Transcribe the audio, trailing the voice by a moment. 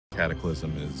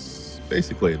Cataclysm is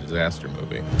basically a disaster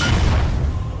movie.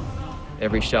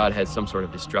 Every shot had some sort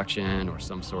of destruction or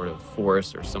some sort of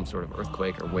force or some sort of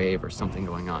earthquake or wave or something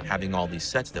going on. Having all these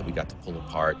sets that we got to pull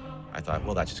apart, I thought,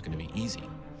 well, that's just going to be easy.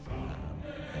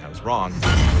 And I was wrong.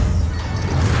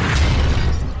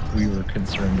 We were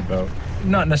concerned about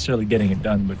not necessarily getting it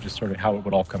done, but just sort of how it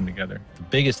would all come together. The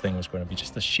biggest thing was going to be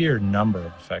just the sheer number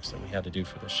of effects that we had to do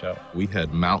for the show. We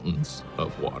had mountains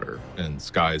of water and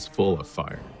skies full of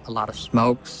fire. A lot of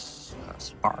smokes,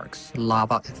 sparks,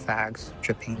 lava effects,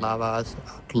 dripping lavas,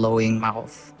 glowing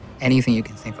mouth, anything you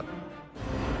can think of.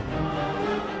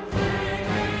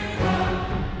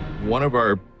 One of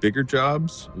our bigger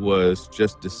jobs was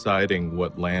just deciding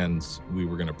what lands we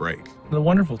were going to break. The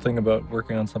wonderful thing about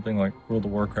working on something like World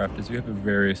of Warcraft is you have a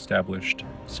very established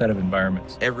set of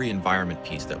environments. Every environment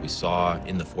piece that we saw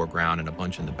in the foreground and a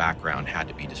bunch in the background had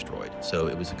to be destroyed. So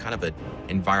it was a kind of an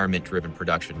environment-driven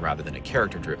production rather than a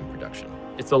character-driven production.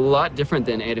 It's a lot different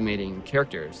than animating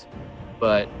characters,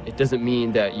 but it doesn't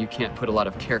mean that you can't put a lot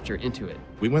of character into it.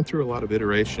 We went through a lot of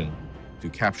iteration to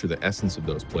capture the essence of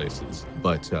those places,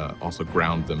 but also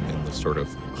ground them in the sort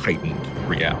of heightened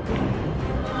reality.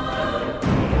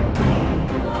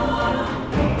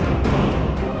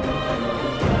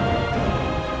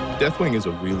 Deathwing is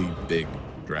a really big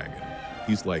dragon.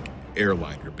 He's like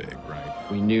airliner big,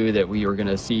 right? We knew that we were going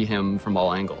to see him from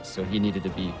all angles, so he needed to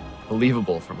be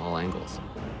believable from all angles.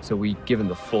 So we give him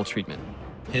the full treatment.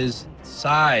 His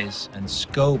size and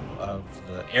scope of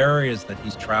the areas that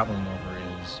he's traveling over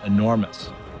is enormous.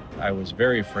 I was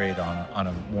very afraid on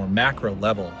a more macro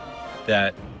level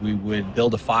that we would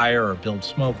build a fire or build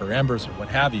smoke or embers or what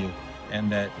have you,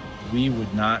 and that we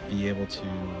would not be able to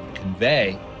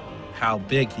convey how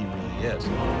big he really is.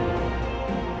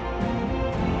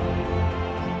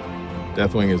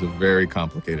 Deathwing is a very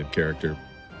complicated character,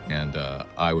 and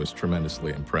I was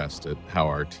tremendously impressed at how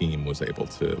our team was able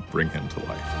to bring him to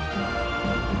life.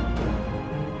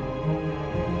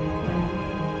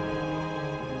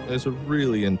 There's a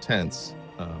really intense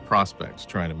prospect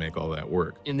trying to make all that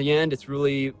work. In the end, it's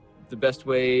really the best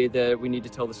way that we need to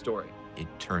tell the story. It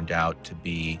turned out to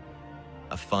be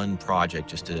a fun project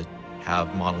just to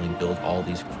have modeling build all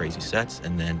these crazy sets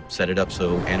and then set it up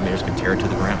so animators can tear it to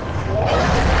the ground.